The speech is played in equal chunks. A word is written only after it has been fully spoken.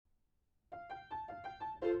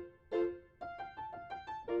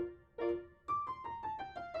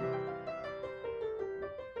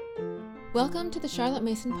Welcome to the Charlotte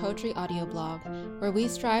Mason Poetry audio blog, where we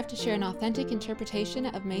strive to share an authentic interpretation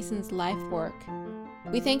of Mason's life work.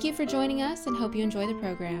 We thank you for joining us and hope you enjoy the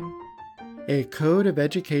program. A Code of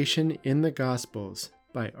Education in the Gospels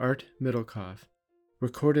by Art Middlecoff,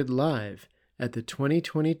 recorded live at the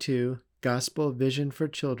 2022 Gospel Vision for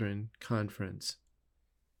Children Conference.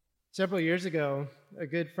 Several years ago, a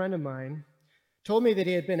good friend of mine told me that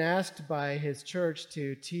he had been asked by his church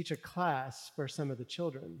to teach a class for some of the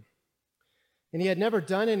children. And he had never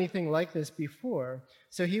done anything like this before,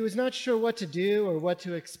 so he was not sure what to do or what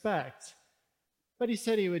to expect, but he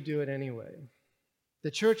said he would do it anyway.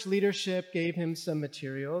 The church leadership gave him some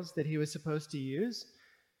materials that he was supposed to use,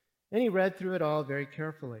 and he read through it all very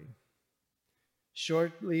carefully.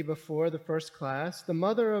 Shortly before the first class, the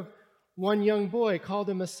mother of one young boy called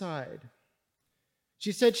him aside.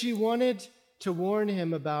 She said she wanted to warn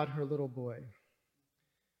him about her little boy.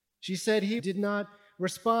 She said he did not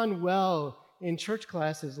respond well in church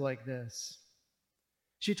classes like this.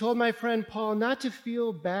 She told my friend Paul not to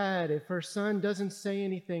feel bad if her son doesn't say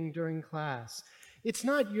anything during class. It's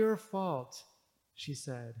not your fault, she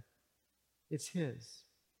said. It's his.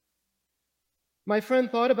 My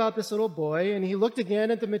friend thought about this little boy, and he looked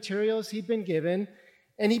again at the materials he'd been given,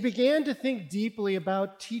 and he began to think deeply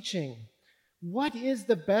about teaching. What is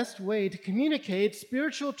the best way to communicate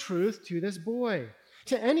spiritual truth to this boy,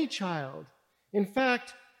 to any child? In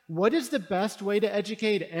fact, what is the best way to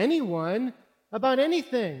educate anyone about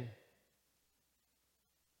anything?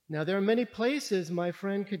 Now, there are many places my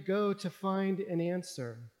friend could go to find an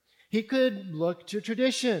answer. He could look to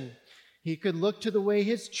tradition. He could look to the way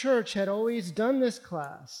his church had always done this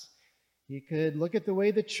class. He could look at the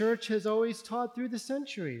way the church has always taught through the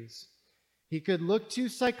centuries. He could look to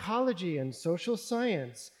psychology and social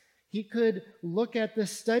science. He could look at the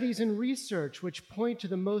studies and research which point to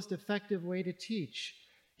the most effective way to teach.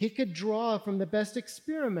 He could draw from the best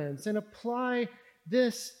experiments and apply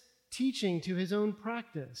this teaching to his own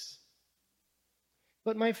practice.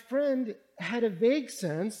 But my friend had a vague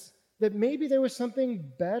sense that maybe there was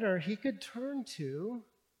something better he could turn to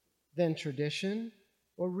than tradition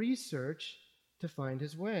or research to find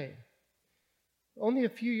his way. Only a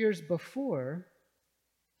few years before,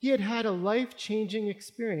 he had had a life-changing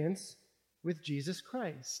experience with Jesus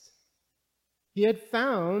Christ. He had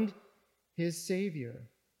found his Savior.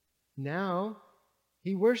 Now,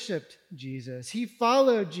 he worshiped Jesus. He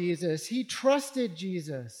followed Jesus. He trusted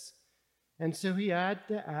Jesus. And so he had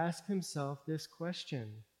to ask himself this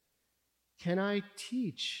question: can I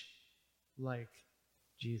teach like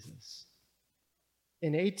Jesus?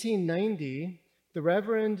 In 1890, the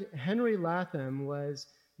Reverend Henry Latham was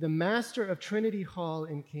the master of Trinity Hall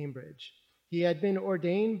in Cambridge. He had been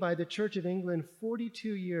ordained by the Church of England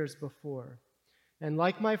 42 years before. And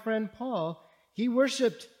like my friend Paul, he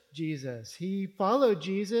worshiped Jesus. He followed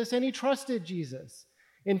Jesus, and he trusted Jesus.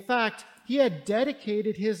 In fact, he had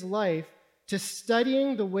dedicated his life to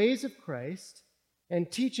studying the ways of Christ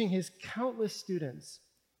and teaching his countless students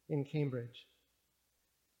in Cambridge.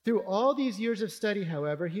 Through all these years of study,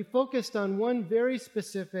 however, he focused on one very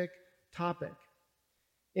specific topic.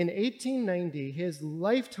 In 1890, his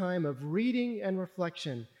lifetime of reading and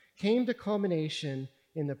reflection came to culmination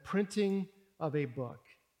in the printing of a book,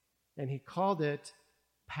 and he called it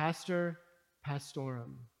Pastor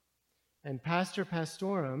Pastorum. And Pastor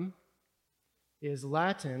Pastorum is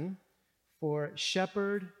Latin for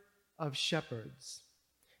Shepherd of Shepherds.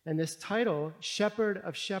 And this title, Shepherd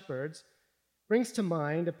of Shepherds, brings to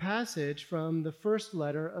mind a passage from the first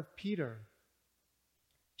letter of Peter.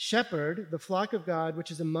 Shepherd the flock of God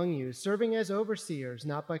which is among you, serving as overseers,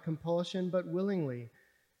 not by compulsion but willingly,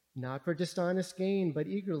 not for dishonest gain but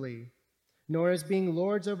eagerly, nor as being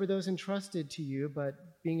lords over those entrusted to you, but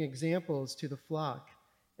being examples to the flock.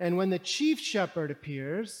 And when the chief shepherd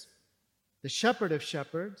appears, the shepherd of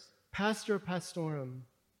shepherds, Pastor Pastorum,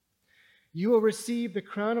 you will receive the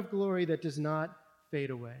crown of glory that does not fade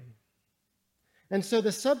away. And so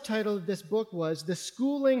the subtitle of this book was The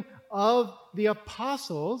Schooling of the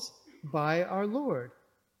Apostles by Our Lord.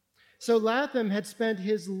 So Latham had spent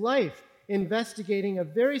his life investigating a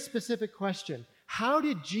very specific question: how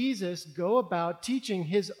did Jesus go about teaching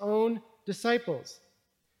his own disciples?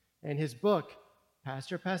 And his book,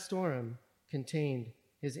 Pastor Pastorum, contained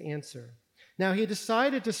his answer. Now, he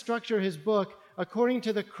decided to structure his book according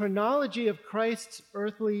to the chronology of Christ's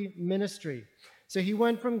earthly ministry. So he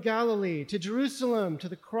went from Galilee to Jerusalem to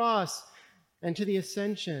the cross and to the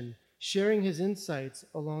ascension, sharing his insights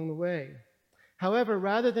along the way. However,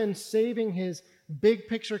 rather than saving his big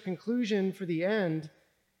picture conclusion for the end,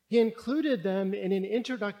 he included them in an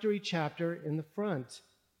introductory chapter in the front.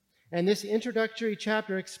 And this introductory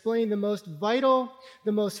chapter explained the most vital,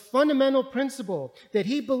 the most fundamental principle that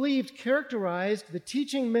he believed characterized the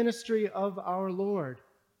teaching ministry of our Lord.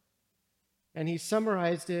 And he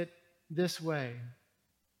summarized it this way.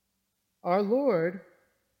 Our Lord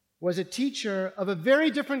was a teacher of a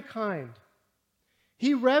very different kind.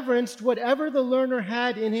 He reverenced whatever the learner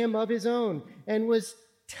had in him of his own and was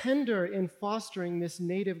tender in fostering this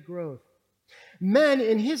native growth. Men,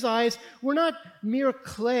 in his eyes, were not mere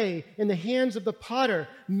clay in the hands of the potter,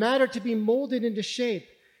 matter to be molded into shape.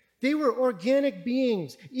 They were organic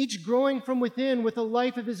beings, each growing from within with a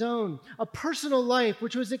life of his own, a personal life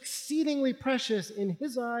which was exceedingly precious in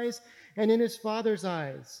his eyes and in his Father's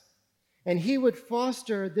eyes. And he would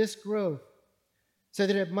foster this growth so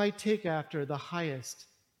that it might take after the highest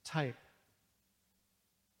type.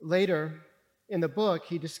 Later in the book,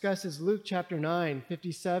 he discusses Luke chapter 9,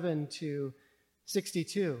 57 to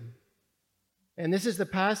 62. And this is the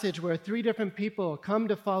passage where 3 different people come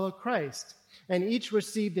to follow Christ, and each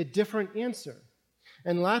received a different answer.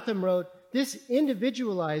 And Latham wrote, "This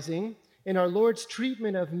individualizing in our Lord's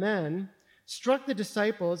treatment of men struck the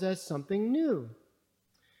disciples as something new.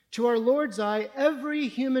 To our Lord's eye, every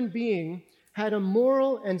human being had a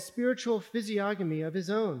moral and spiritual physiognomy of his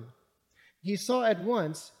own. He saw at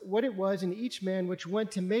once what it was in each man which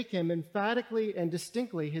went to make him emphatically and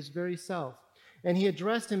distinctly his very self. And he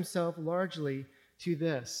addressed himself largely to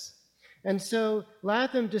this." And so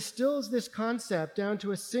Latham distills this concept down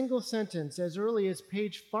to a single sentence as early as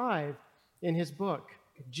page 5 in his book.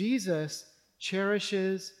 Jesus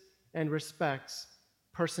cherishes and respects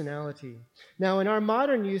personality. Now, in our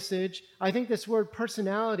modern usage, I think this word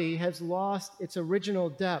personality has lost its original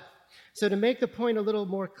depth. So to make the point a little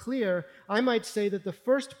more clear, I might say that the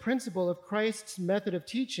first principle of Christ's method of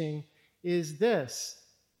teaching is this: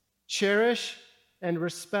 cherish and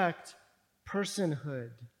respect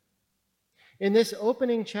personhood. In this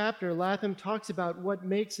opening chapter, Latham talks about what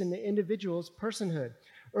makes an individual's personhood.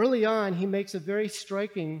 Early on, he makes a very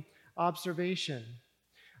striking observation.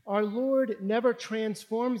 Our Lord never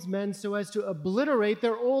transforms men so as to obliterate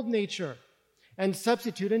their old nature and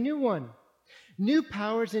substitute a new one. New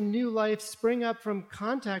powers and new life spring up from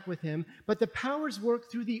contact with him, but the powers work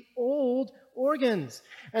through the old organs,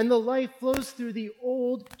 and the life flows through the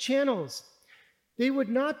old channels. They would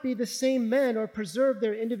not be the same men or preserve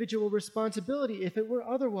their individual responsibility if it were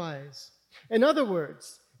otherwise. In other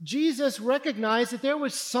words, Jesus recognized that there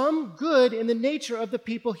was some good in the nature of the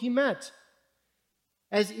people he met.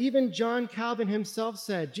 As even John Calvin himself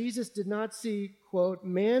said, Jesus did not see, quote,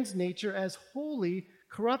 man's nature as wholly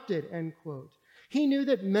corrupted, end quote. He knew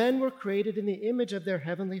that men were created in the image of their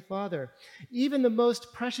heavenly Father. Even the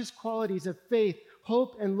most precious qualities of faith,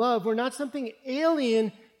 hope, and love were not something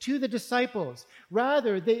alien to the disciples.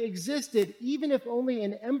 Rather, they existed, even if only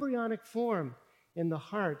in embryonic form, in the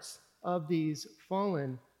hearts of these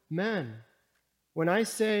fallen men. When I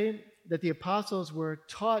say that the apostles were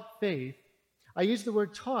taught faith, I use the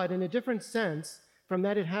word taught in a different sense from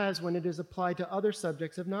that it has when it is applied to other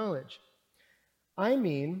subjects of knowledge. I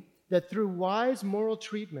mean that through wise moral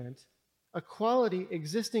treatment, a quality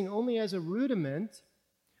existing only as a rudiment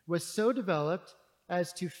was so developed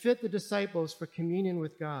as to fit the disciples for communion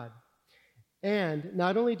with God. And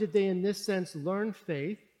not only did they in this sense learn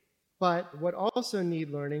faith, but what also need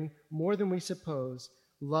learning more than we suppose,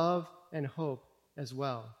 love and hope as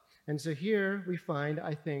well. And so here we find,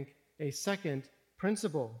 I think, a second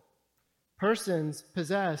principle. Persons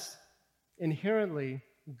possess inherently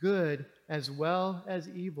good as well as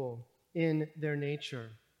evil in their nature.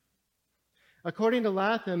 According to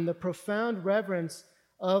Latham, the profound reverence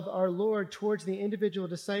of our Lord towards the individual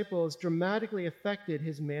disciples dramatically affected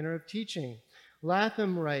his manner of teaching.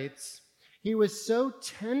 Latham writes, "He was so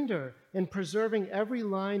tender in preserving every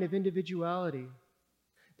line of individuality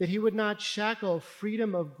that he would not shackle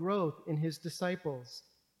freedom of growth in his disciples.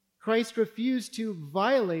 Christ refused to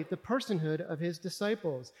violate the personhood of his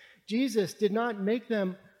disciples. Jesus did not make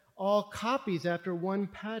them all copies after one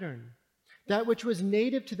pattern. That which was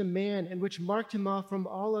native to the man and which marked him off from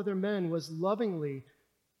all other men was lovingly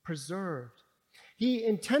preserved. He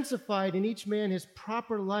intensified in each man his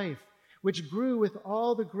proper life, which grew with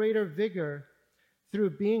all the greater vigor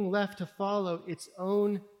through being left to follow its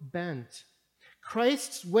own bent.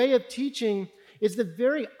 Christ's way of teaching is the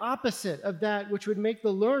very opposite of that which would make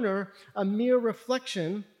the learner a mere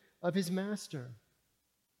reflection of his master.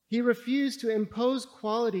 He refused to impose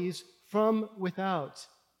qualities from without.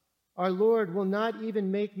 Our Lord will not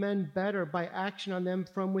even make men better by action on them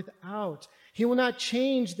from without. He will not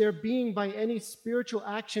change their being by any spiritual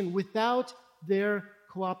action without their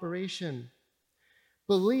cooperation.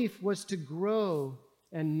 Belief was to grow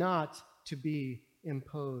and not to be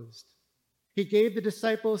imposed. He gave the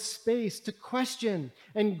disciples space to question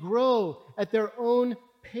and grow at their own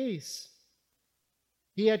pace.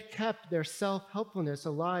 He had kept their self-helpfulness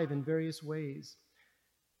alive in various ways.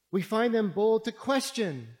 We find them bold to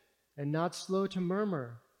question and not slow to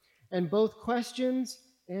murmur. And both questions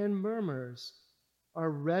and murmurs are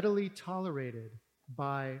readily tolerated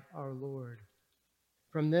by our Lord.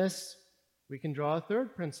 From this, we can draw a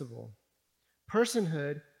third principle.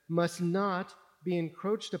 Personhood must not be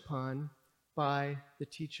encroached upon by the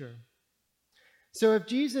teacher. So if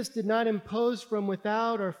Jesus did not impose from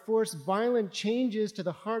without or force violent changes to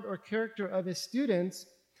the heart or character of his students,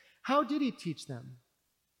 how did he teach them?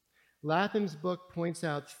 Latham's book points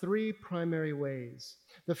out three primary ways.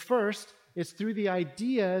 The first is through the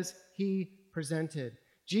ideas he presented.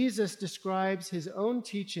 Jesus describes his own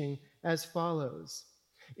teaching as follows: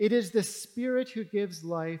 "It is the Spirit who gives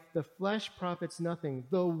life, the flesh profits nothing.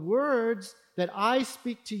 The words that I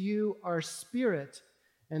speak to you are spirit,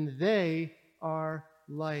 and they are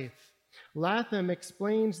life." Latham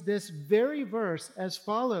explains this very verse as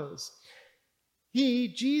follows: He,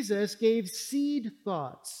 Jesus, gave seed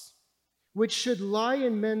thoughts which should lie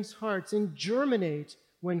in men's hearts and germinate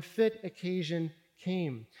when fit occasion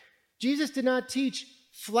came. Jesus did not teach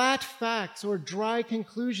flat facts or dry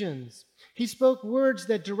conclusions. He spoke words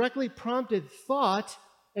that directly prompted thought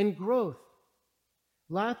and growth.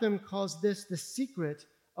 Latham calls this the secret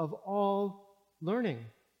of all learning.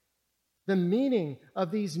 The meaning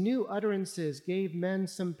of these new utterances gave men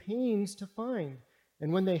some pains to find,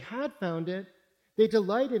 and when they had found it, they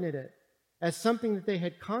delighted in it as something that they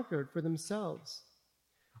had conquered for themselves.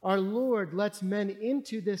 Our Lord lets men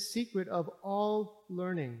into this secret of all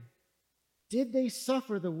learning. Did they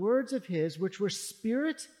suffer the words of his, which were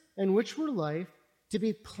spirit and which were life, to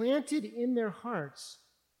be planted in their hearts,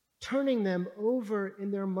 turning them over in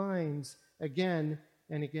their minds again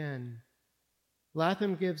and again?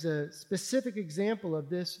 Latham gives a specific example of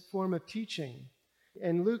this form of teaching.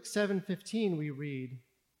 In Luke 7:15 we read,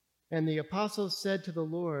 "And the apostles said to the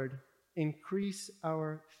Lord, 'Increase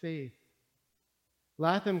our faith.'"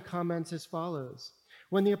 Latham comments as follows: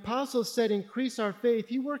 "When the apostles said, 'Increase our faith,'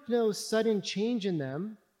 he worked no sudden change in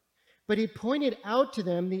them, but he pointed out to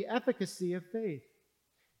them the efficacy of faith,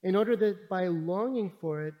 in order that by longing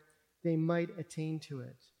for it, they might attain to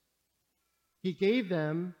it. He gave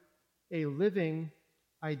them a living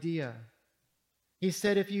idea. He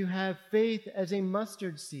said, if you have faith as a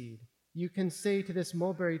mustard seed, you can say to this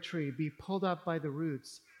mulberry tree, 'Be pulled up by the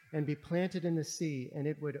roots and be planted in the sea,' and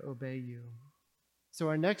it would obey you." So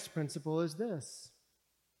our next principle is this: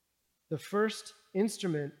 the first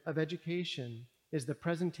instrument of education is the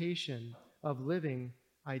presentation of living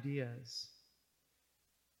ideas.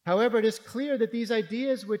 However, it is clear that these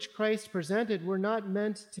ideas which Christ presented were not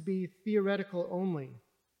meant to be theoretical only.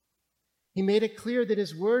 He made it clear that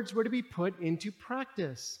his words were to be put into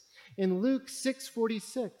practice. In Luke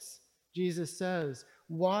 6:46, Jesus says,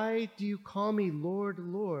 "Why do you call me Lord,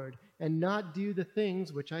 Lord, and not do the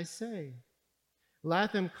things which I say?"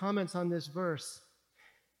 Latham comments on this verse: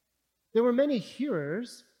 there were many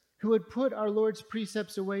hearers who would put our Lord's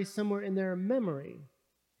precepts away somewhere in their memory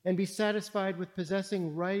and be satisfied with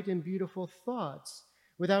possessing right and beautiful thoughts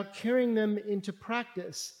without carrying them into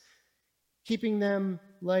practice, keeping them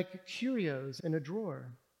like curios in a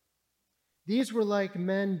drawer. These were like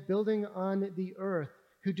men building on the earth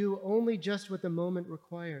who do only just what the moment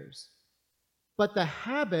requires. But the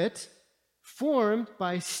habit formed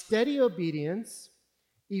by steady obedience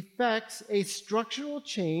effects a structural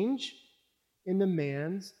change in the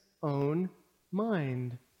man's own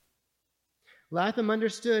mind. Latham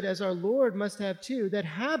understood, as our Lord must have too, that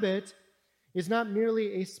habit is not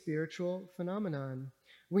merely a spiritual phenomenon.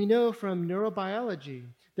 We know from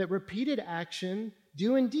neurobiology that repeated action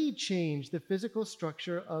do indeed change the physical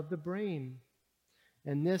structure of the brain.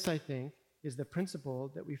 And this, I think, is the principle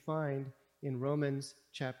that we find in Romans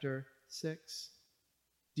chapter 6.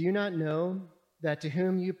 Do you not know that to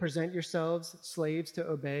whom you present yourselves slaves to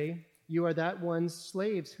obey, you are that one's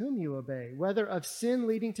slaves whom you obey, whether of sin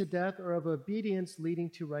leading to death or of obedience leading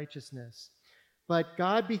to righteousness? But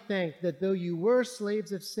God be thanked that though you were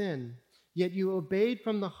slaves of sin, yet you obeyed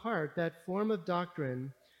from the heart that form of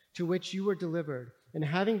doctrine to which you were delivered, and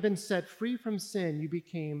having been set free from sin, you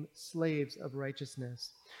became slaves of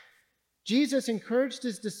righteousness. Jesus encouraged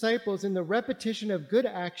his disciples in the repetition of good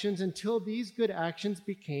actions until these good actions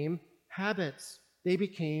became habits. They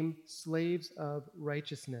became slaves of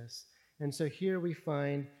righteousness. And so here we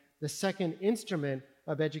find the second instrument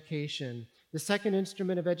of education. The second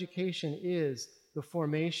instrument of education is the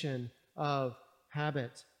formation of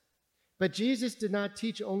habit. But Jesus did not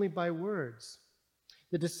teach only by words.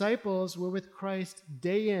 The disciples were with Christ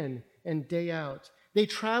day in and day out. They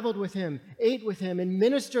traveled with him, ate with him, and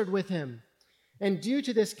ministered with him. And due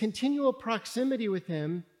to this continual proximity with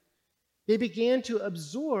him, they began to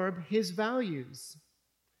absorb his values.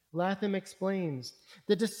 Latham explains,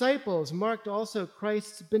 the disciples marked also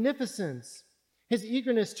Christ's beneficence, his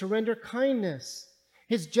eagerness to render kindness,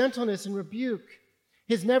 his gentleness in rebuke,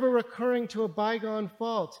 his never recurring to a bygone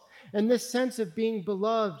fault, and this sense of being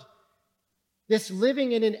beloved, this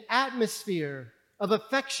living in an atmosphere of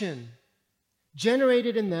affection,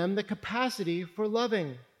 generated in them the capacity for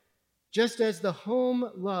loving. Just as the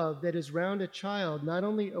home love that is round a child not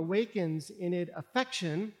only awakens in it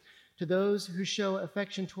affection to those who show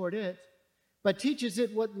affection toward it, but teaches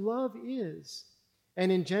it what love is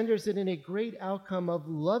and engenders it in a great outcome of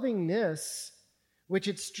lovingness, which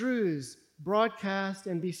it strews, broadcasts,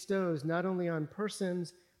 and bestows not only on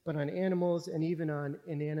persons, but on animals and even on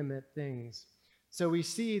inanimate things. So we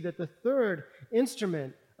see that the third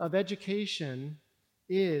instrument of education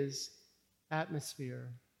is atmosphere.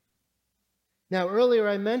 Now, earlier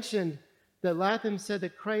I mentioned that Latham said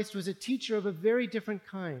that Christ was a teacher of a very different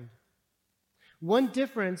kind. One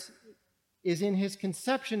difference is in his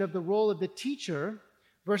conception of the role of the teacher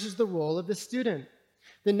versus the role of the student.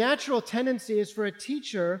 The natural tendency is for a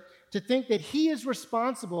teacher to think that he is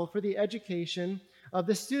responsible for the education of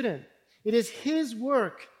the student. It is his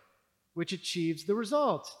work which achieves the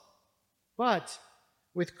result. But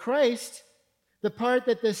with Christ, the part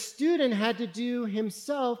that the student had to do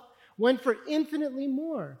himself went for infinitely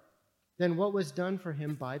more than what was done for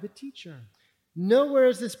him by the teacher. Nowhere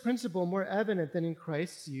is this principle more evident than in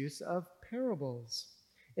Christ's use of parables.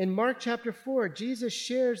 In Mark chapter 4, Jesus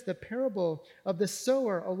shares the parable of the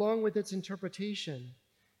sower along with its interpretation.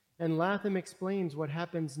 And Latham explains what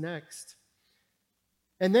happens next.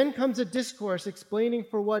 And then comes a discourse explaining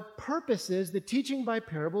for what purposes the teaching by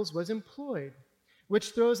parables was employed,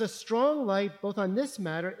 which throws a strong light both on this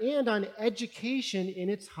matter and on education in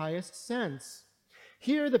its highest sense.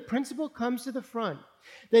 Here, the principle comes to the front,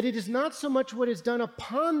 that it is not so much what is done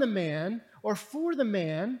upon the man or for the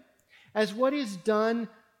man as what is done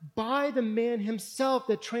by the man himself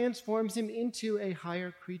that transforms him into a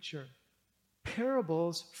higher creature.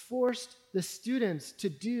 Parables forced the students to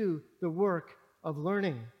do the work of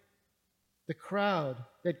learning. The crowd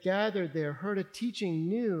that gathered there heard a teaching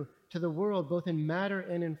new to the world, both in matter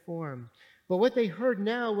and in form. But what they heard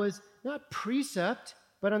now was not precept,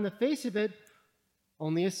 but on the face of it,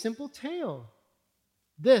 only a simple tale.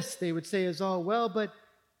 This, they would say, is all well, but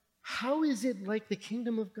how is it like the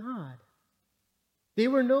kingdom of God? They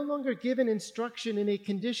were no longer given instruction in a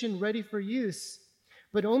condition ready for use,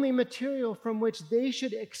 but only material from which they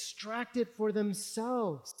should extract it for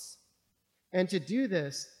themselves. And to do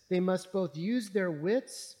this, they must both use their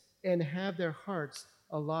wits and have their hearts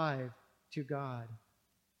alive to God.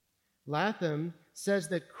 Latham says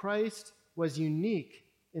that Christ was unique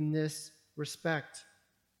in this respect.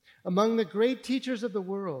 Among the great teachers of the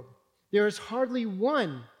world, there is hardly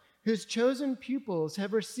one whose chosen pupils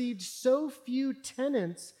have received so few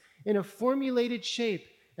tenets in a formulated shape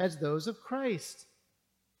as those of Christ.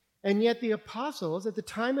 And yet the apostles at the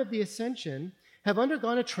time of the ascension have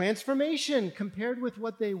undergone a transformation compared with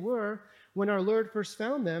what they were when our Lord first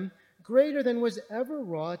found them, greater than was ever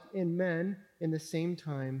wrought in men in the same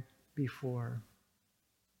time before.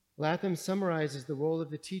 Latham summarizes the role of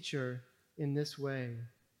the teacher in this way.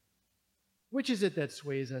 Which is it that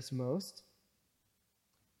sways us most?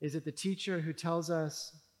 Is it the teacher who tells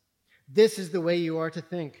us, this is the way you are to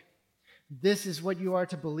think, this is what you are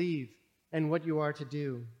to believe, and what you are to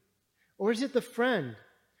do? Or is it the friend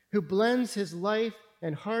who blends his life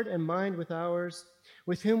and heart and mind with ours,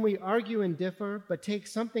 with whom we argue and differ, but take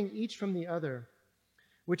something each from the other,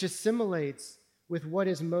 which assimilates with what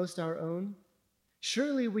is most our own?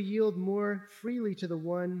 Surely we yield more freely to the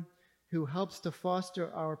one who helps to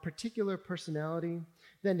foster our particular personality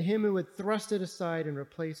than him who would thrust it aside and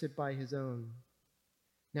replace it by his own.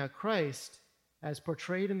 Now Christ, as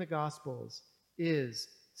portrayed in the Gospels, is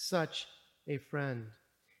such a friend.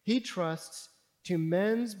 He trusts to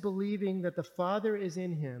men's believing that the Father is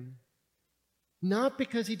in him, not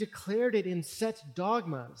because he declared it in set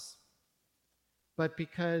dogmas, but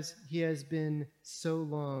because he has been so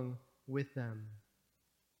long with them.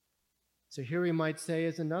 So here we might say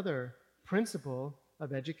is another principle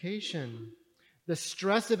of education. The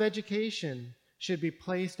stress of education should be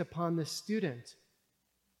placed upon the student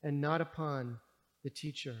and not upon the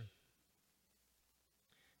teacher.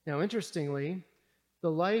 Now, interestingly, the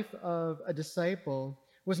life of a disciple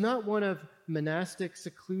was not one of monastic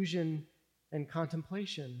seclusion and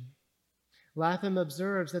contemplation. Latham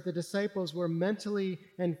observes that the disciples were mentally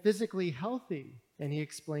and physically healthy, and he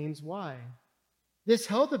explains why. This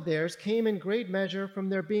health of theirs came in great measure from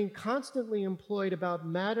their being constantly employed about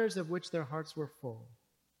matters of which their hearts were full.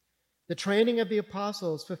 The training of the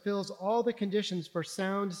apostles fulfills all the conditions for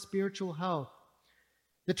sound spiritual health.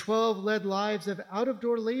 The 12 led lives of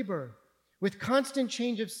out-of-door labor, with constant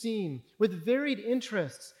change of scene, with varied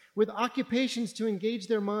interests, with occupations to engage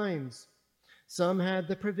their minds. Some had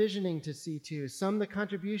the provisioning to see to, some the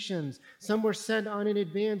contributions, some were sent on in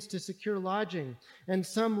advance to secure lodging, and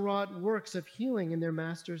some wrought works of healing in their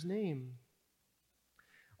master's name.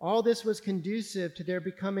 All this was conducive to their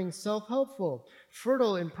becoming self-helpful,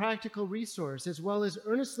 fertile in practical resource, as well as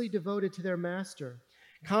earnestly devoted to their master,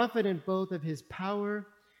 confident both of his power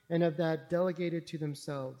and of that delegated to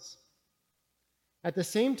themselves. At the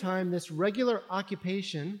same time, this regular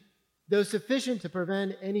occupation, though sufficient to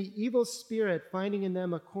prevent any evil spirit finding in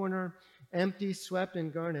them a corner empty, swept,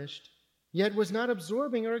 and garnished, yet was not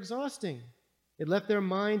absorbing or exhausting. It left their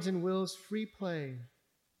minds and wills free play.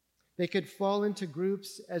 They could fall into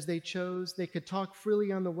groups as they chose. They could talk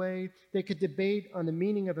freely on the way. They could debate on the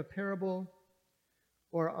meaning of a parable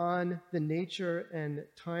or on the nature and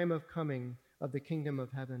time of coming of the kingdom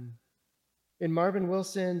of heaven. In Marvin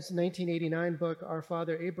Wilson's 1989 book, Our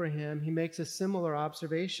Father Abraham, he makes a similar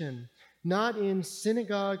observation. Not in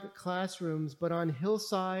synagogue classrooms, but on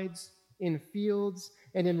hillsides, in fields,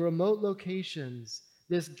 and in remote locations,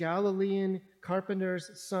 this Galilean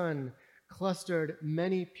carpenter's son clustered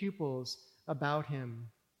many pupils about him.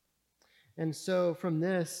 And so from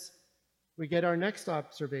this, we get our next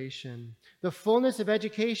observation. The fullness of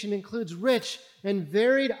education includes rich and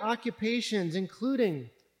varied occupations, including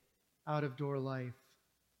out-of-door life.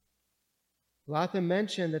 Latham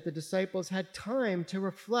mentioned that the disciples had time to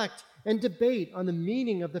reflect and debate on the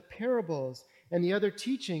meaning of the parables and the other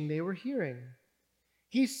teaching they were hearing.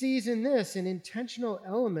 He sees in this an intentional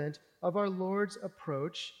element of our Lord's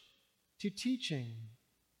approach to teaching.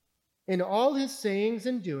 In all his sayings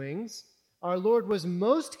and doings, our Lord was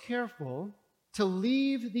most careful to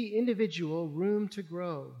leave the individual room to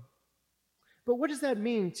grow. But what does that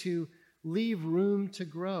mean, to leave room to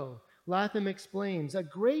grow? Latham explains, a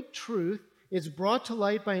great truth is brought to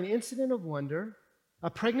light by an incident of wonder, a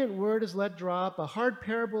pregnant word is let drop, a hard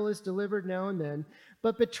parable is delivered now and then,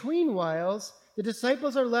 but between whiles, the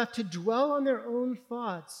disciples are left to dwell on their own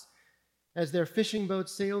thoughts as their fishing boat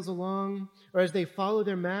sails along, or as they follow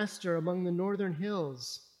their master among the northern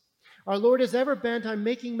hills. Our Lord is ever bent on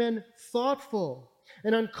making men thoughtful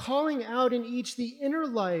and on calling out in each the inner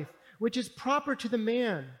life which is proper to the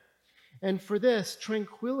man. And for this,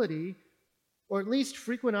 tranquility, or at least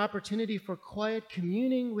frequent opportunity for quiet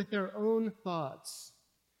communing with their own thoughts,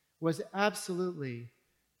 was absolutely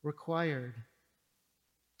required.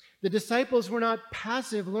 The disciples were not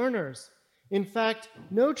passive learners. In fact,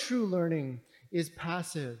 no true learning is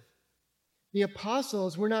passive. The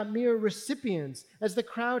apostles were not mere recipients, as the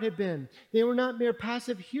crowd had been. They were not mere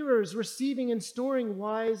passive hearers, receiving and storing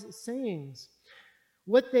wise sayings.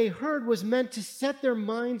 What they heard was meant to set their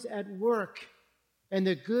minds at work, and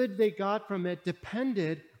the good they got from it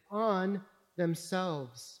depended on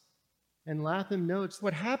themselves. And Latham notes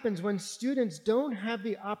what happens when students don't have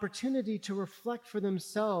the opportunity to reflect for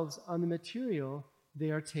themselves on the material they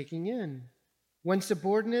are taking in. When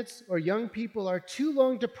subordinates or young people are too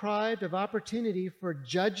long deprived of opportunity for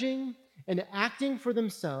judging and acting for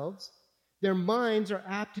themselves, their minds are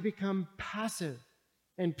apt to become passive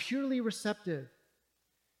and purely receptive.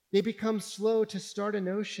 They become slow to start a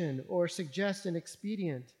notion or suggest an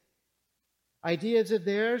expedient. Ideas of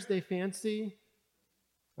theirs they fancy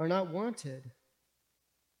are not wanted,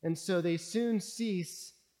 and so they soon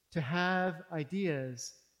cease to have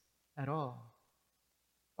ideas at all.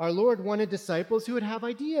 Our Lord wanted disciples who would have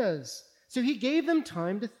ideas, so he gave them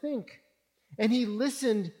time to think, and he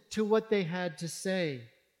listened to what they had to say.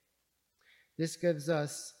 This gives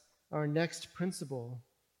us our next principle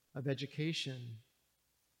of education.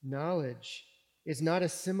 Knowledge is not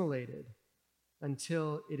assimilated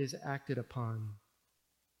until it is acted upon.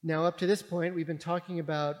 Now, up to this point, we've been talking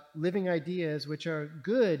about living ideas which are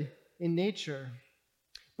good in nature,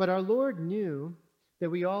 but our Lord knew that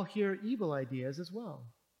we all hear evil ideas as well.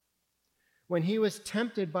 When he was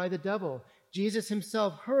tempted by the devil, Jesus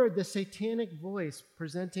himself heard the satanic voice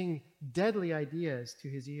presenting deadly ideas to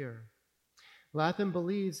his ear. Latham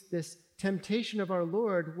believes this temptation of our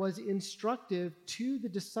Lord was instructive to the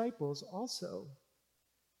disciples also.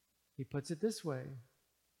 He puts it this way: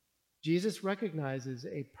 Jesus recognizes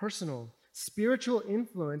a personal, spiritual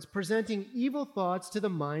influence presenting evil thoughts to the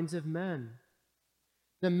minds of men.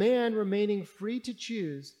 The man remaining free to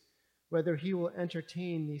choose whether he will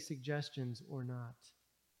entertain these suggestions or not.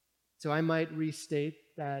 So I might restate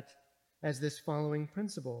that as this following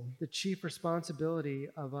principle: the chief responsibility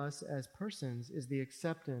of us as persons is the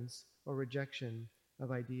acceptance or rejection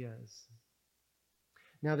of ideas.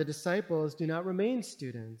 Now, the disciples do not remain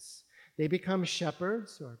students. They become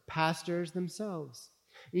shepherds or pastors themselves.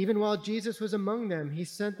 Even while Jesus was among them, he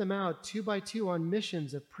sent them out 2 by 2 on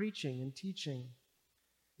missions of preaching and teaching.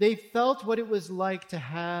 They felt what it was like to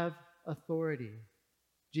have authority.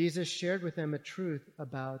 Jesus shared with them a truth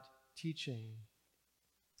about teaching.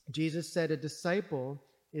 Jesus said a disciple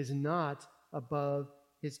is not above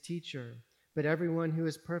his teacher, but everyone who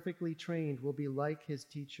is perfectly trained will be like his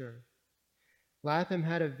teacher. Latham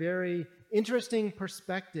had a very interesting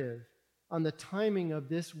perspective on the timing of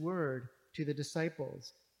this word to the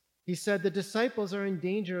disciples. He said the disciples are in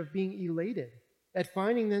danger of being elated at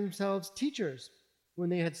finding themselves teachers when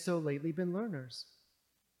they had so lately been learners.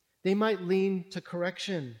 They might lean to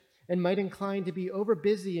correction and might incline to be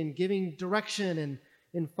overbusy in giving direction and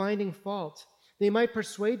in finding fault. They might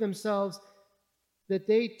persuade themselves that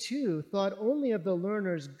they too thought only of the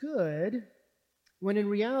learner's good, when in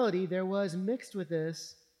reality there was mixed with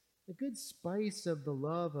this a good spice of the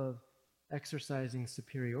love of exercising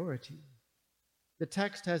superiority. The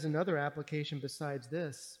text has another application besides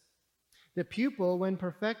this. The pupil, when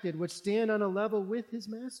perfected, would stand on a level with his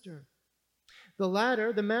master. The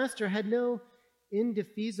latter, the master, had no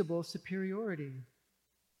indefeasible superiority.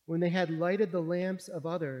 When they had lighted the lamps of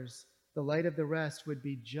others, the light of the rest would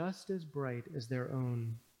be just as bright as their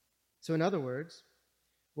own. So in other words,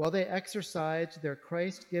 while they exercised their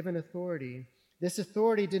Christ-given authority, this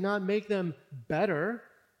authority did not make them better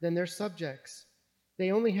than their subjects.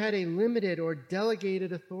 They only had a limited or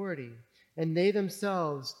delegated authority, and they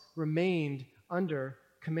themselves remained under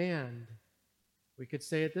command. We could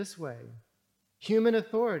say it this way: human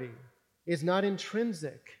authority is not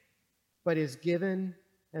intrinsic, but is given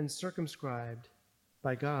and circumscribed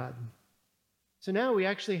by God. So now we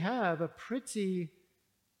actually have a pretty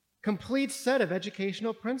complete set of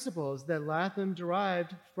educational principles that Latham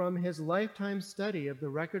derived from his lifetime study of the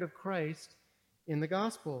record of Christ in the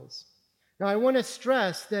Gospels. Now, I want to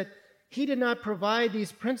stress that he did not provide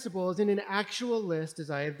these principles in an actual list as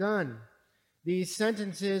I have done. These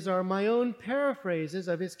sentences are my own paraphrases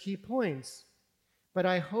of his key points, but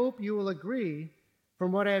I hope you will agree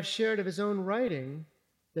from what I have shared of his own writing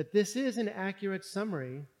that this is an accurate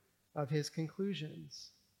summary of his conclusions.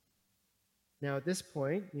 Now, at this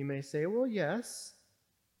point, you may say, well, yes,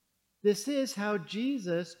 this is how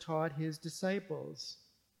Jesus taught his disciples,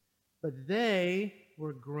 but they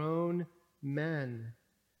were grown men.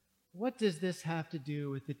 What does this have to do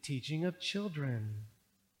with the teaching of children?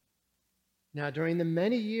 Now, during the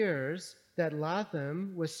many years that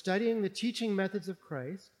Latham was studying the teaching methods of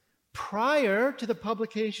Christ, prior to the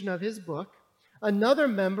publication of his book, another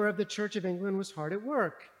member of the Church of England was hard at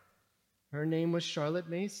work. Her name was Charlotte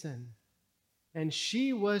Mason, and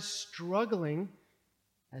she was struggling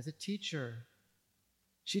as a teacher.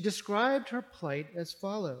 She described her plight as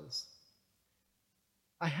follows: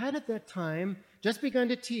 I had at that time just begun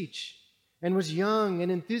to teach and was young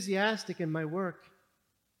and enthusiastic in my work.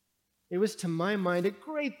 It was, to my mind, a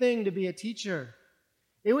great thing to be a teacher.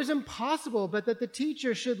 It was impossible but that the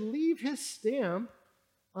teacher should leave his stamp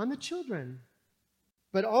on the children.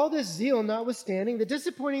 But all this zeal notwithstanding, the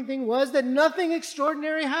disappointing thing was that nothing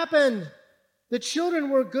extraordinary happened. The children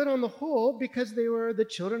were good on the whole because they were the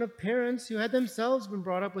children of parents who had themselves been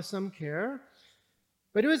brought up with some care.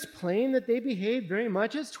 But it was plain that they behaved very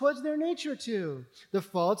much as towards their nature to. The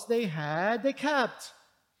faults they had, they kept.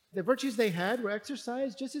 The virtues they had were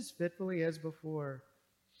exercised just as fitfully as before.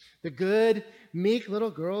 The good, meek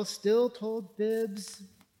little girl still told fibs.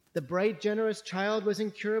 The bright, generous child was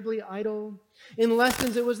incurably idle. In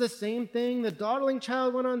lessons, it was the same thing. The dawdling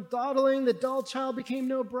child went on dawdling. The dull child became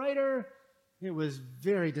no brighter. It was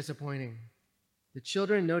very disappointing. The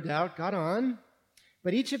children, no doubt, got on,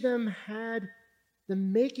 but each of them had the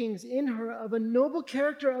makings in her of a noble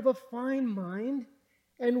character, of a fine mind.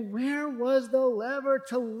 And where was the lever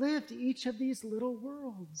to lift each of these little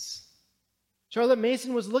worlds? Charlotte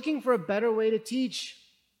Mason was looking for a better way to teach.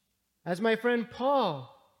 As my friend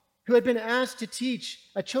Paul, who had been asked to teach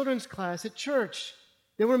a children's class at church,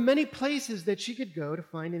 there were many places that she could go to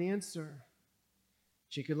find an answer.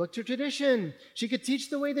 She could look to tradition. She could teach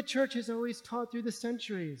the way the church has always taught through the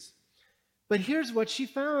centuries. But here's what she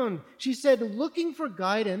found. She said, looking for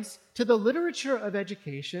guidance to the literature of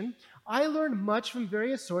education, I learned much from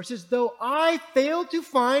various sources, though I failed to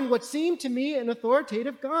find what seemed to me an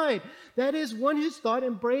authoritative guide. That is, one whose thought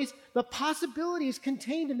embraced the possibilities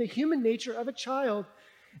contained in the human nature of a child.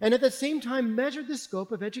 and at the same time measured the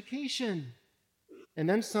scope of education. And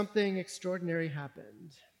then something extraordinary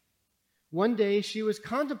happened. One day she was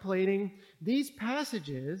contemplating these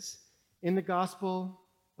passages in the Gospel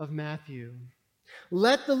of Matthew.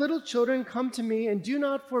 Let the little children come to me and do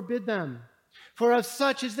not forbid them, for of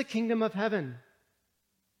such is the kingdom of heaven.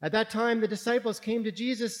 At that time the disciples came to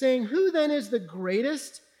Jesus saying, Who then is the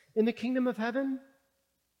greatest in the kingdom of heaven?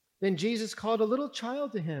 Then Jesus called a little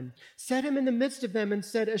child to him, set him in the midst of them, and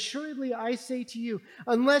said, Assuredly I say to you,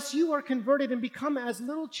 unless you are converted and become as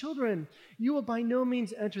little children, you will by no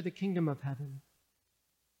means enter the kingdom of heaven.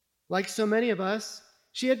 Like so many of us,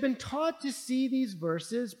 she had been taught to see these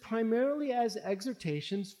verses primarily as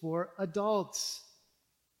exhortations for adults.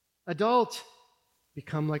 Adult,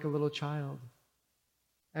 become like a little child.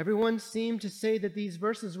 Everyone seemed to say that these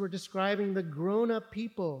verses were describing the grown-up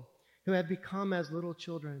people who had become as little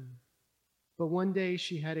children. But one day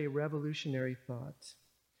she had a revolutionary thought.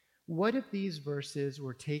 What if these verses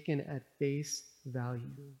were taken at face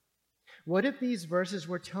value? What if these verses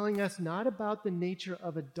were telling us not about the nature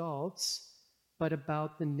of adults, but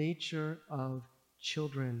about the nature of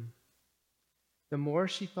children? The more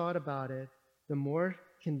she thought about it, the more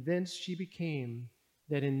convinced she became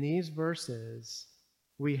that in these verses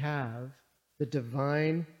we have the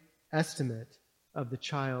divine estimate of the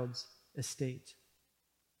child's estate.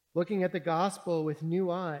 Looking at the gospel with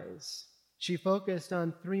new eyes, she focused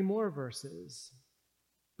on 3 more verses.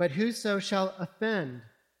 But whoso shall offend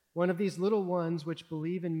one of these little ones which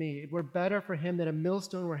believe in me, it were better for him that a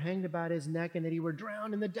millstone were hanged about his neck and that he were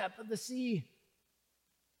drowned in the depth of the sea.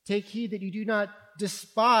 Take heed that you do not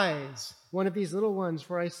despise one of these little ones,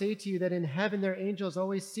 for I say to you that in heaven their angels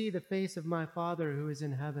always see the face of my Father who is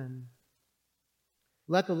in heaven.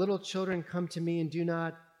 Let the little children come to me and do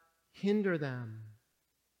not hinder them,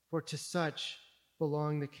 for to such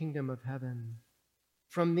belong the kingdom of heaven.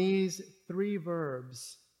 From these 3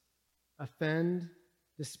 verbs, offend,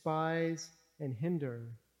 despise, and hinder,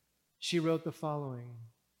 she wrote the following.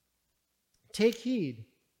 Take heed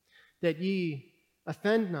that ye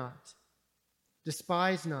offend not,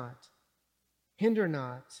 despise not, hinder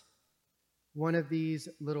not one of these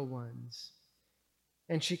little ones.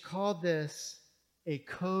 And she called this a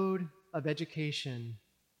code of education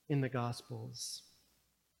in the Gospels.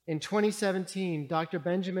 In 2017, Dr.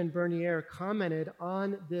 Benjamin Bernier commented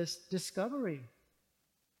on this discovery.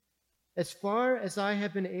 As far as I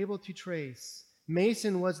have been able to trace,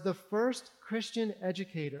 Mason was the first Christian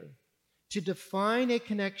educator to define a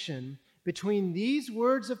connection between these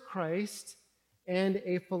words of Christ and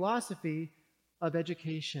a philosophy of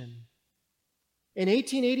education. In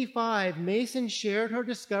 1885, Mason shared her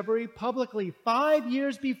discovery publicly 5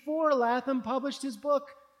 years before Latham published his book.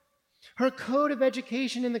 Her code of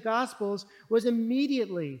education in the Gospels was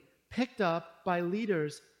immediately picked up by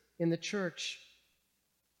leaders in the church.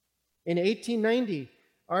 In 1890,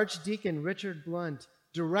 Archdeacon Richard Blunt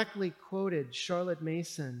directly quoted Charlotte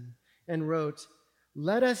Mason and wrote,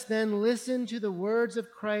 Let us then listen to the words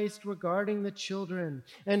of Christ regarding the children,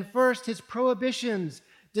 and first his prohibitions,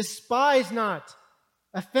 despise not,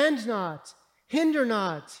 offend not, hinder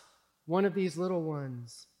not one of these little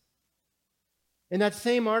ones. In that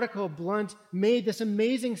same article, Blunt made this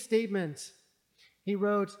amazing statement. He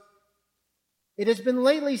wrote, It has been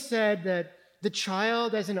lately said that the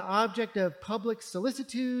child as an object of public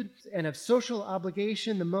solicitude and of social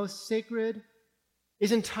obligation, the most sacred,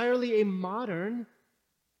 is entirely a modern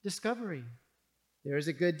discovery. There is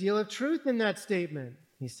a good deal of truth in that statement,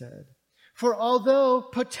 he said. For although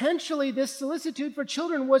potentially this solicitude for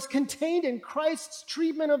children was contained in Christ's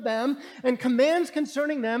treatment of them and commands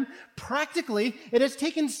concerning them, practically it has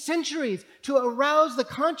taken centuries to arouse the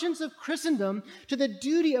conscience of Christendom to the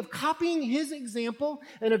duty of copying his example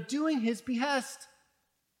and of doing his behest.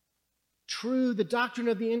 True, the doctrine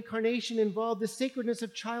of the Incarnation involved the sacredness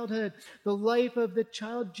of childhood, the life of the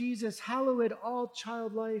child Jesus, hallowed all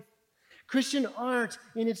child life. Christian art,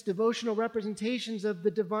 in its devotional representations of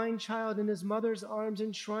the divine child in his mother's arms,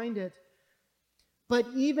 enshrined it. But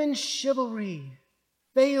even chivalry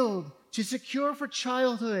failed to secure for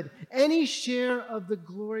childhood any share of the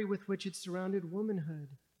glory with which it surrounded womanhood.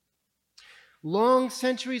 Long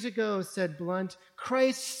centuries ago, said Blunt,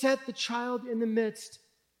 Christ set the child in the midst.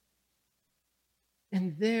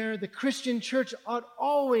 And there the Christian church ought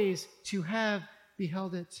always to have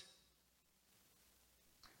beheld it.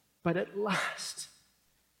 But at last,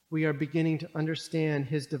 we are beginning to understand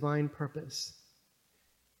his divine purpose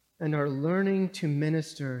and are learning to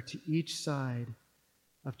minister to each side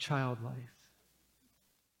of child life.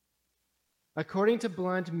 According to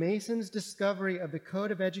Blunt, Mason's discovery of the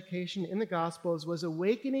code of education in the Gospels was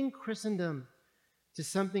awakening Christendom to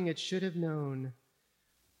something it should have known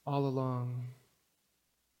all along.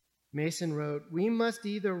 Mason wrote, "We must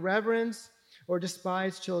either reverence or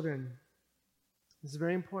despise children." This is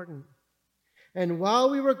very important. "And while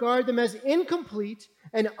we regard them as incomplete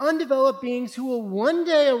and undeveloped beings who will one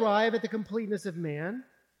day arrive at the completeness of man,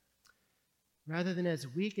 rather than as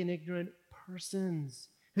weak and ignorant persons,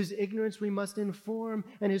 whose ignorance we must inform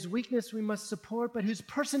and whose weakness we must support, but whose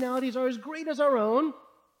personalities are as great as our own,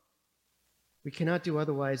 we cannot do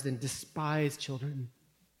otherwise than despise children,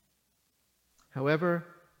 however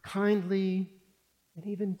kindly and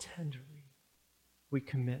even tenderly we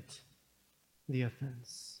commit the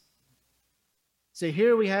offense." So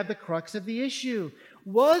here we have the crux of the issue.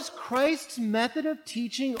 Was Christ's method of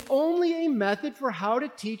teaching only a method for how to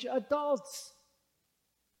teach adults?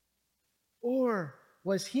 Or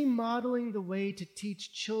was he modeling the way to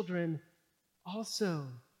teach children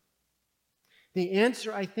also? The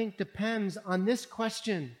answer, I think, depends on this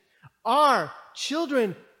question. Are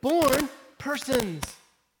children born persons?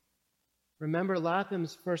 Remember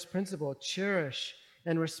Latham's first principle, cherish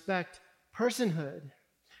and respect personhood.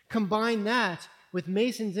 Combine that with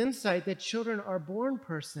Mason's insight that children are born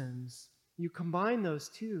persons. You combine those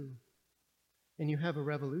two, and you have a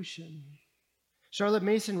revolution. Charlotte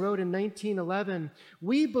Mason wrote in 1911,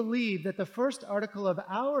 "We believe that the first article of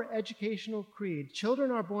our educational creed,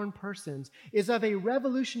 'Children are born persons,' is of a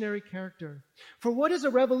revolutionary character. For what is a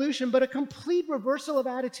revolution but a complete reversal of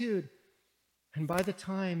attitude? And by the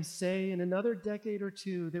time, say, in another decade or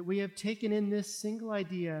two, that we have taken in this single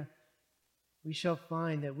idea, we shall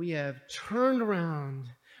find that we have turned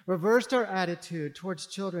around, reversed our attitude towards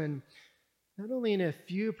children, not only in a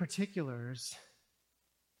few particulars,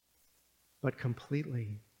 but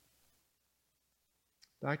completely."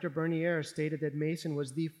 Dr. Bernier stated that Mason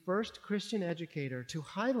was the first Christian educator to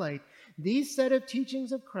highlight these set of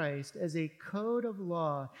teachings of Christ as a code of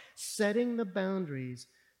law setting the boundaries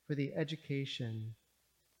for the education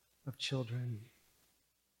of children.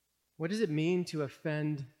 What does it mean to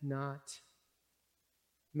offend not?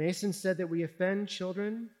 Mason said that we offend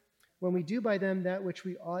children when we do by them that which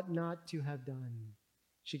we ought not to have done.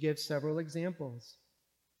 She gives several examples.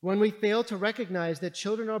 When we fail to recognize that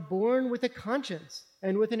children are born with a conscience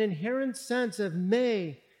and with an inherent sense of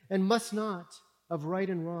may and must not, of right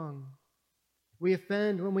and wrong. We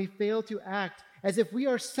offend when we fail to act as if we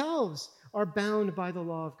ourselves are bound by the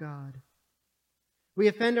law of God. We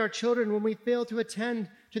offend our children when we fail to attend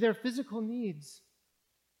to their physical needs.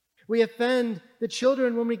 We offend the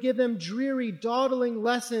children when we give them dreary, dawdling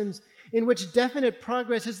lessons in which definite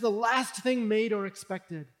progress is the last thing made or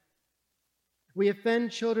expected. We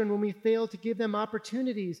offend children when we fail to give them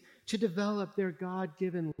opportunities to develop their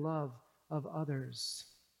God-given love of others.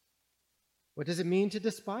 What does it mean to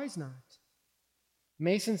despise not?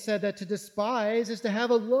 Mason said that to despise is to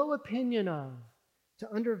have a low opinion of, to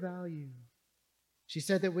undervalue. She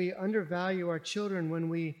said that we undervalue our children when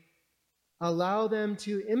we allow them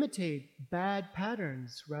to imitate bad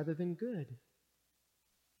patterns rather than good.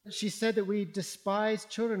 She said that we despise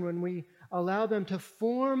children when we allow them to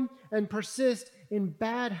form and persist in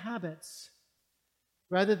bad habits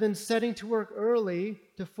rather than setting to work early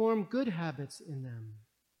to form good habits in them.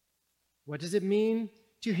 What does it mean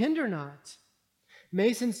to hinder not?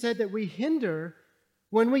 Mason said that we hinder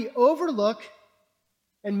when we overlook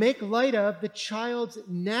and make light of the child's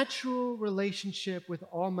natural relationship with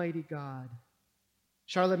Almighty God.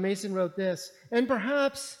 Charlotte Mason wrote this, "And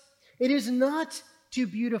perhaps it is not too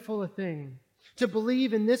beautiful a thing to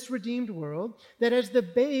believe in this redeemed world that as the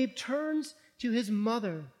babe turns to his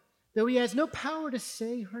mother, though he has no power to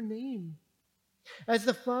say her name, as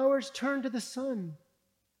the flowers turn to the sun,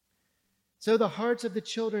 so the hearts of the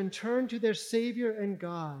children turn to their Savior and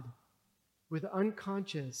God with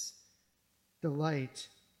unconscious delight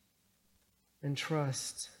and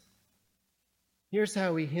trust." Here's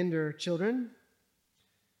how we hinder children.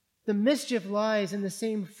 The mischief lies in the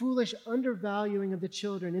same foolish undervaluing of the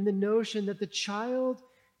children, in the notion that the child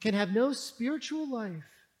can have no spiritual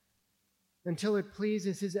life until it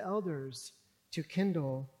pleases his elders to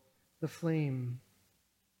kindle the flame.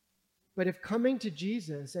 But if coming to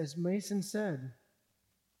Jesus, as Mason said,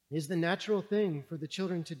 is the natural thing for the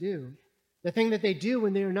children to do, the thing that they do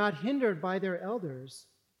when they are not hindered by their elders,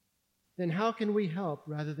 then how can we help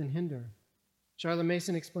rather than hinder? Charlotte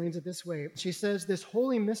Mason explains it this way. She says, "This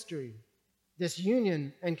holy mystery, this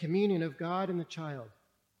union and communion of God and the child,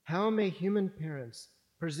 how may human parents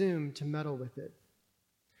presume to meddle with it?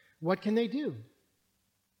 What can they do?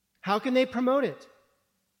 How can they promote it?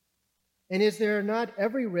 And is there not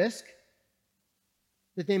every risk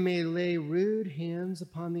that they may lay rude hands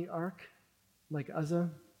upon the ark like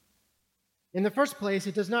Uzzah? In the first place,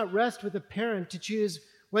 it does not rest with the parent to choose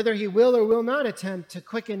whether he will or will not attempt to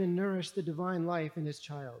quicken and nourish the divine life in his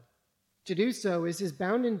child. To do so is his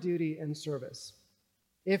bounden duty and service.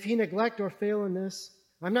 If he neglect or fail in this,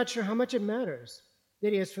 I'm not sure how much it matters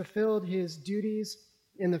that he has fulfilled his duties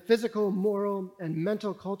in the physical, moral, and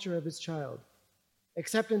mental culture of his child,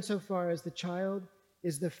 except insofar as the child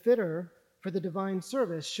is the fitter for the divine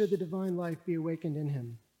service should the divine life be awakened in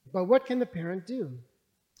him. But what can the parent do?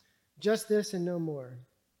 Just this and no more.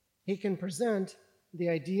 He can present the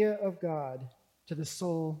idea of God to the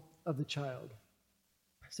soul of the child.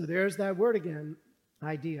 So there's that word again,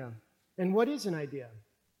 idea. And what is an idea?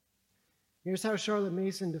 Here's how Charlotte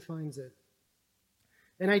Mason defines it.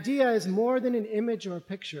 An idea is more than an image or a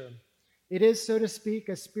picture. It is, so to speak,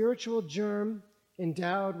 a spiritual germ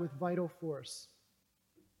endowed with vital force,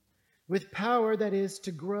 with power that is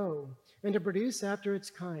to grow and to produce after its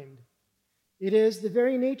kind. It is the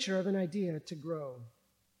very nature of an idea to grow.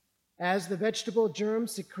 As the vegetable germ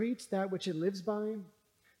secretes that which it lives by,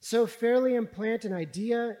 so fairly implant an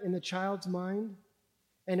idea in the child's mind,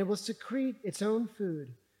 and it will secrete its own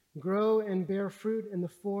food, grow and bear fruit in the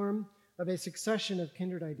form of a succession of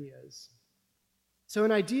kindred ideas. So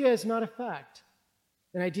an idea is not a fact.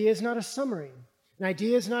 An idea is not a summary. An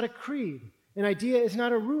idea is not a creed. An idea is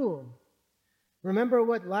not a rule. Remember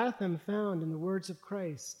what Latham found in the words of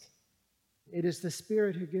Christ. It is the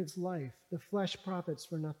Spirit who gives life. The flesh profits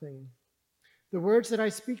for nothing. The words that I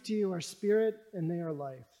speak to you are spirit and they are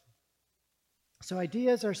life. So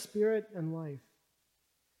ideas are spirit and life.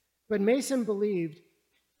 But Mason believed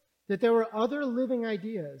that there were other living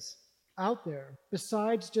ideas out there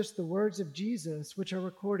besides just the words of Jesus, which are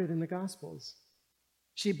recorded in the Gospels.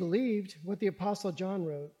 She believed what the Apostle John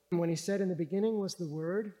wrote when he said, "In the beginning was the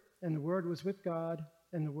Word, and the Word was with God,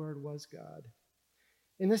 and the Word was God."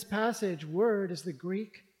 In this passage, word is the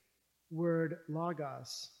Greek word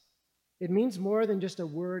logos. It means more than just a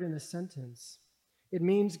word in a sentence. It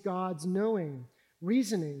means God's knowing,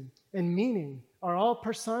 reasoning, and meaning are all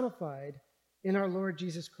personified in our Lord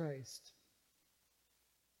Jesus Christ.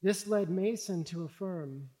 This led Mason to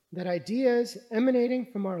affirm that ideas emanating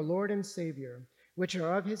from our Lord and Savior, which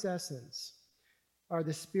are of his essence, are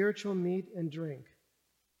the spiritual meat and drink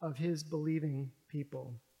of his believing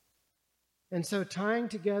people. And so tying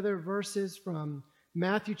together verses from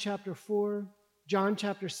Matthew chapter 4, John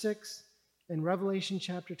chapter 6, and Revelation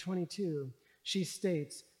chapter 22, she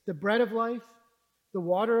states, "The bread of life, the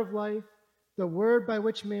water of life, the word by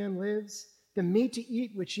which man lives, the meat to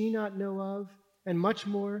eat which ye not know of, and much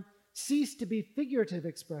more, cease to be figurative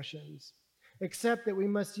expressions, except that we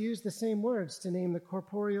must use the same words to name the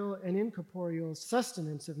corporeal and incorporeal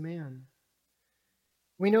sustenance of man.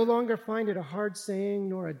 We no longer find it a hard saying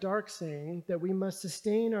nor a dark saying that we must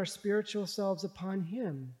sustain our spiritual selves upon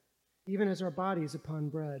him, even as our bodies upon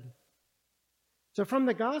bread." So from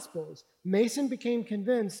the Gospels, Mason became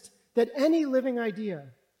convinced that any living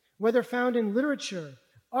idea, whether found in literature,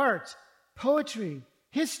 art, poetry,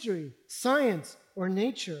 history, science, or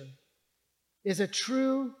nature, is a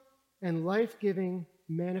true and life-giving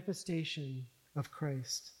manifestation of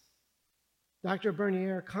Christ. Dr.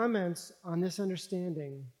 Bernier comments on this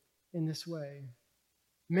understanding in this way.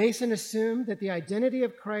 Mason assumed that the identity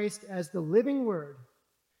of Christ as the living Word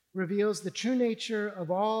reveals the true nature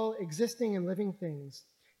of all existing and living things,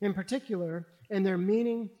 in particular, and their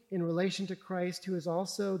meaning in relation to Christ, who is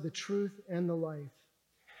also the truth and the life.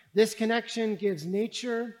 This connection gives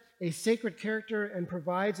nature a sacred character and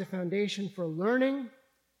provides a foundation for learning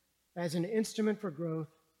as an instrument for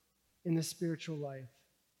growth in the spiritual life.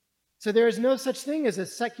 So there is no such thing as a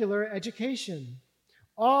secular education.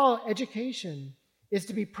 All education is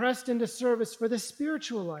to be pressed into service for the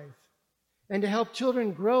spiritual life and to help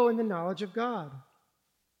children grow in the knowledge of God.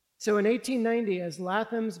 So in 1890, as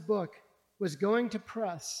Latham's book was going to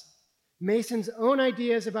press, Mason's own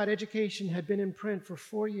ideas about education had been in print for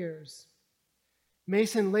 4 years.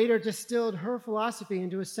 Mason later distilled her philosophy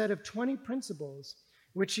into a set of 20 principles,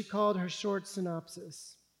 which she called her short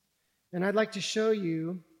synopsis. And I'd like to show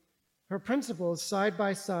you her principles side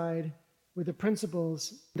by side with the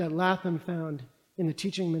principles that Latham found in the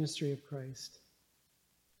teaching ministry of Christ.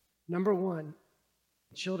 Number 1,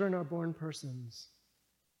 children are born persons.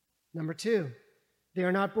 Number 2, they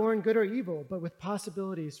are not born good or evil, but with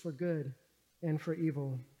possibilities for good and for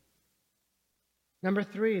evil. Number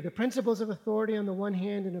 3, the principles of authority on the one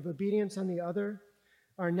hand and of obedience on the other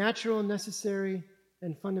are natural, necessary,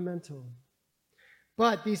 and fundamental.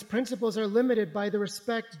 But these principles are limited by the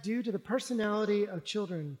respect due to the personality of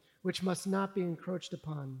children, which must not be encroached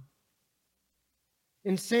upon.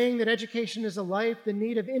 In saying that education is a life, the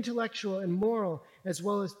need of intellectual and moral as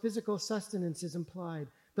well as physical sustenance is implied.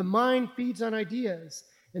 The mind feeds on ideas,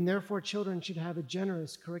 and therefore children should have a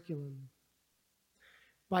generous curriculum.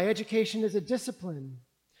 By education as a discipline,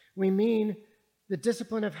 we mean the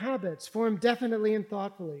discipline of habits formed definitely and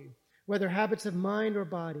thoughtfully, whether habits of mind or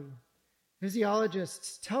body.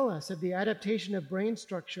 Physiologists tell us of the adaptation of brain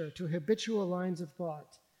structure to habitual lines of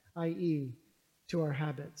thought, i.e., to our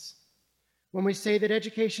habits. When we say that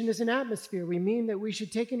education is an atmosphere, we mean that we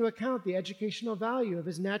should take into account the educational value of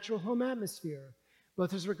his natural home atmosphere,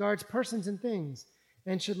 both as regards persons and things,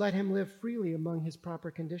 and should let him live freely among his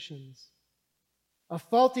proper conditions. A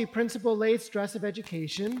faulty principle laid stress of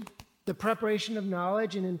education, the preparation of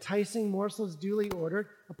knowledge and enticing morsels duly ordered,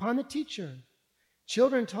 upon the teacher.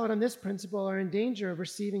 Children taught on this principle are in danger of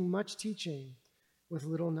receiving much teaching with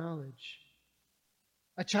little knowledge.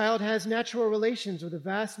 A child has natural relations with a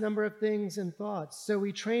vast number of things and thoughts, so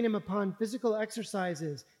we train him upon physical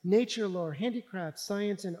exercises, nature lore, handicrafts,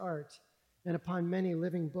 science, and art, and upon many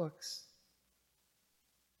living books.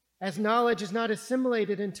 As knowledge is not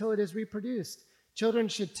assimilated until it is reproduced, children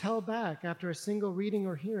should tell back after a single reading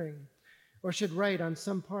or hearing, or should write on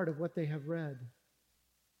some part of what they have read.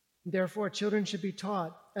 Therefore, children should be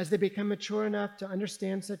taught, as they become mature enough to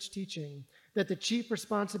understand such teaching, that the chief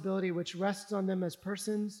responsibility which rests on them as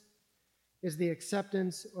persons is the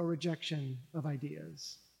acceptance or rejection of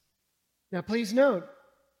ideas. Now, please note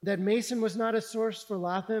that Mason was not a source for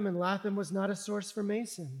Latham, and Latham was not a source for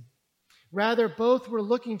Mason. Rather, both were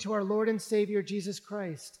looking to our Lord and Savior, Jesus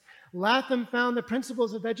Christ. Latham found the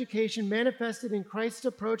principles of education manifested in Christ's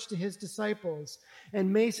approach to his disciples,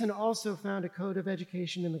 and Mason also found a code of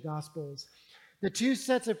education in the Gospels. The two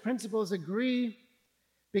sets of principles agree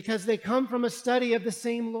because they come from a study of the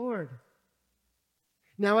same Lord.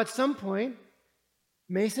 Now, at some point,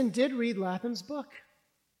 Mason did read Latham's book.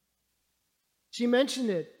 She mentioned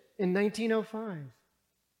it in 1905,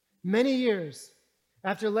 many years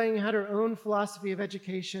after laying out her own philosophy of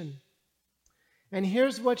education. And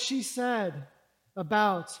here's what she said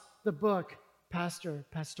about the book Pastor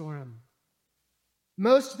Pastorum.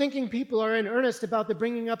 Most thinking people are in earnest about the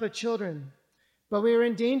bringing up of children, but we are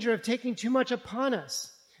in danger of taking too much upon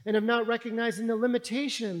us and of not recognizing the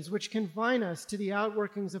limitations which confine us to the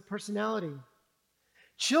outworkings of personality.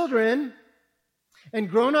 Children and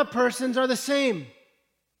grown-up persons are the same,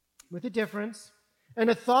 with a difference, and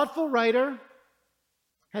a thoughtful writer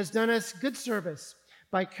has done us good service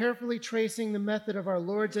by carefully tracing the method of our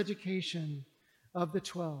Lord's education of the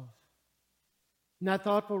 12. And that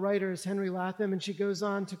thoughtful writer is Henry Latham, and she goes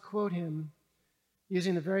on to quote him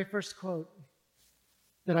using the very first quote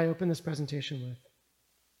that I opened this presentation with.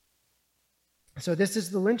 So this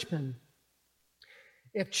is the linchpin.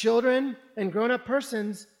 If children and grown-up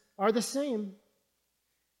persons are the same,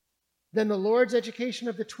 then the Lord's education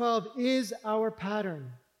of the 12 is our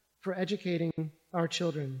pattern for educating our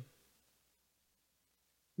children.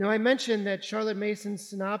 Now, I mentioned that Charlotte Mason's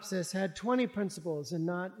synopsis had 20 principles and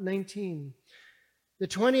not 19. The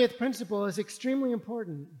 20th principle is extremely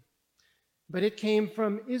important, but it came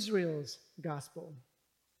from Israel's gospel.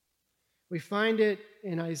 We find it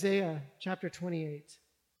in Isaiah chapter 28.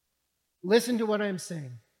 Listen to what I am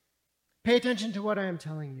saying. Pay attention to what I am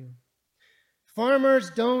telling you. Farmers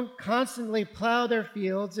don't constantly plow their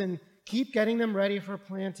fields and keep getting them ready for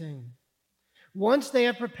planting. Once they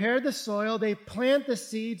have prepared the soil, they plant the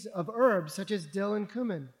seeds of herbs such as dill and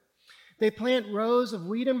cumin. They plant rows of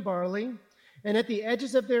wheat and barley, and at the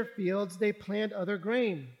edges of their fields, they plant other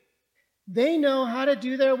grain. They know how to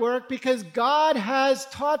do their work because God has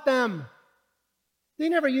taught them. They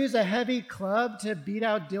never use a heavy club to beat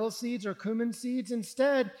out dill seeds or cumin seeds.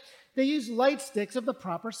 Instead, they use light sticks of the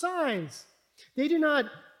proper size. They do not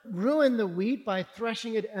ruin the wheat by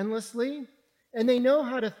threshing it endlessly, and they know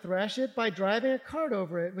how to thresh it by driving a cart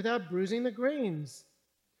over it without bruising the grains.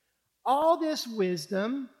 All this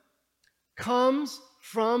wisdom comes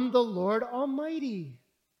from the Lord Almighty.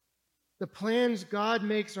 The plans God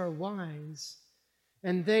makes are wise,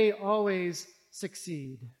 and they always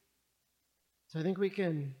succeed. So I think we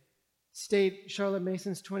can state Charlotte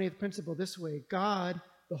Mason's 20th principle this way: God,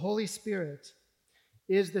 the Holy Spirit,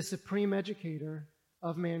 is the supreme educator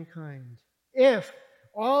of mankind. If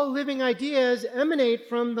all living ideas emanate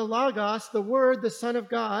from the Logos, the Word, the Son of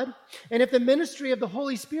God, and if the ministry of the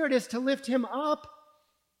Holy Spirit is to lift him up,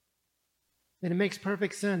 then it makes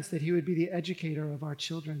perfect sense that he would be the educator of our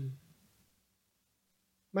children.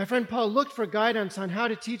 My friend Paul looked for guidance on how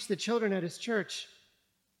to teach the children at his church.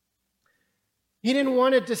 He didn't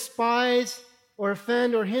want to despise or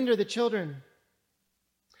offend or hinder the children.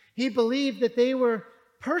 He believed that they were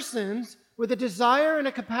persons with a desire and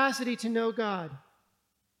a capacity to know God.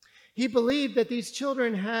 He believed that these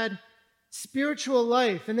children had spiritual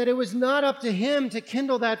life and that it was not up to him to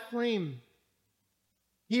kindle that flame.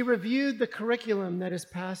 He reviewed the curriculum that his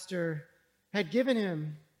pastor had given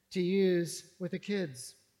him to use with the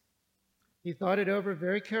kids. He thought it over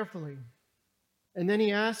very carefully, and then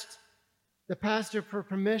he asked the pastor for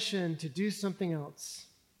permission to do something else.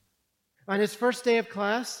 On his first day of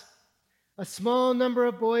class, a small number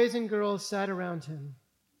of boys and girls sat around him.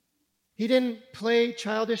 He didn't play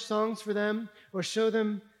childish songs for them or show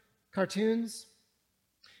them cartoons.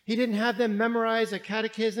 He didn't have them memorize a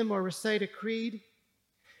catechism or recite a creed.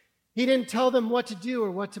 He didn't tell them what to do or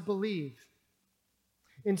what to believe.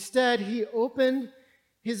 Instead, he opened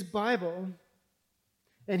his Bible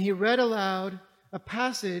and he read aloud a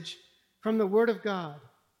passage from the Word of God.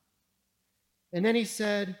 And then he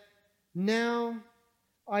said, "Now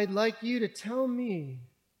I'd like you to tell me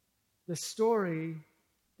the story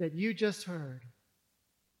that you just heard."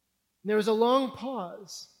 And there was a long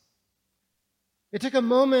pause. It took a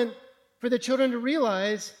moment for the children to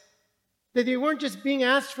realize that they weren't just being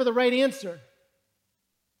asked for the right answer.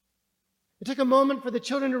 It took a moment for the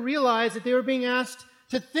children to realize that they were being asked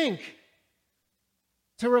to think,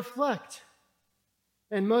 to reflect,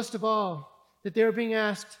 and most of all, that they were being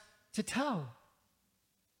asked to tell.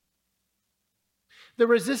 The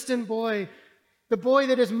resistant boy, the boy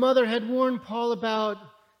that his mother had warned Paul about,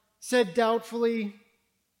 said doubtfully,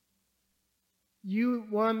 "You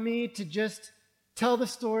want me to just tell the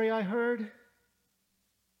story I heard?"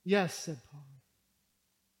 "Yes," said Paul.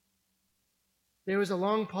 There was a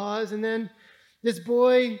long pause, and then this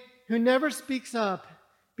boy who never speaks up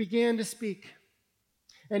began to speak.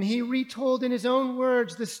 And he retold in his own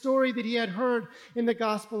words the story that he had heard in the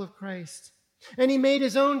gospel of Christ. And he made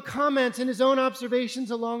his own comments and his own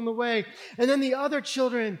observations along the way. And then the other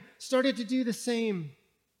children started to do the same.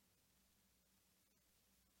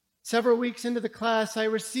 Several weeks into the class, I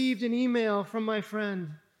received an email from my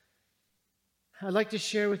friend. I'd like to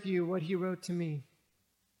share with you what he wrote to me.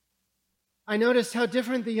 I noticed how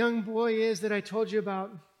different the young boy is that I told you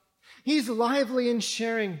about. He's lively and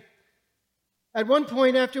sharing. At one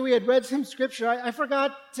point, after we had read some scripture, I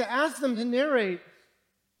forgot to ask them to narrate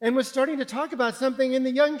and was starting to talk about something, and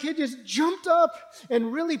the young kid just jumped up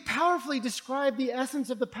and really powerfully described the essence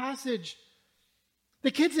of the passage.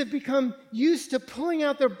 The kids have become used to pulling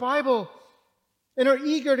out their Bible and are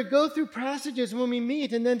eager to go through passages when we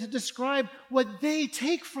meet and then to describe what they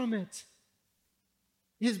take from it.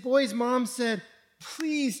 His boy's mom said,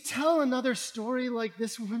 "Please tell another story like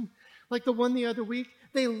this one, like the one the other week.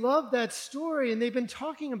 They love that story and they've been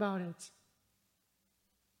talking about it."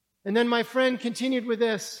 And then my friend continued with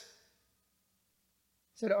this.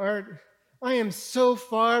 He said, "Art, I am so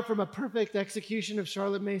far from a perfect execution of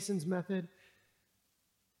Charlotte Mason's method.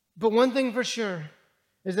 But one thing for sure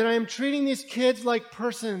is that I am treating these kids like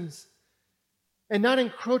persons and not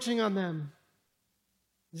encroaching on them.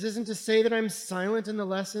 This isn't to say that I'm silent in the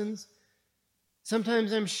lessons.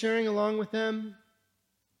 Sometimes I'm sharing along with them.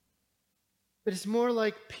 But it's more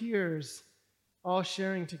like peers all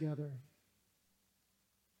sharing together."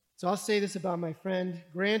 So I'll say this about my friend.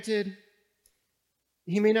 Granted,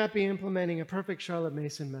 he may not be implementing a perfect Charlotte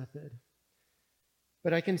Mason method,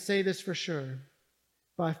 but I can say this for sure.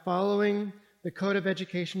 By following the code of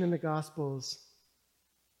education in the Gospels,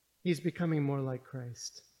 he's becoming more like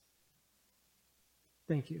Christ.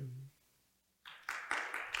 Thank you.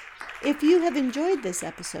 If you have enjoyed this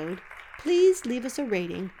episode, please leave us a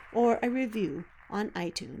rating or a review on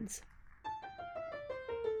iTunes.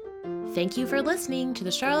 Thank you for listening to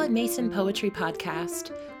the Charlotte Mason Poetry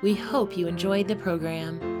Podcast. We hope you enjoyed the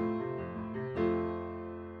program.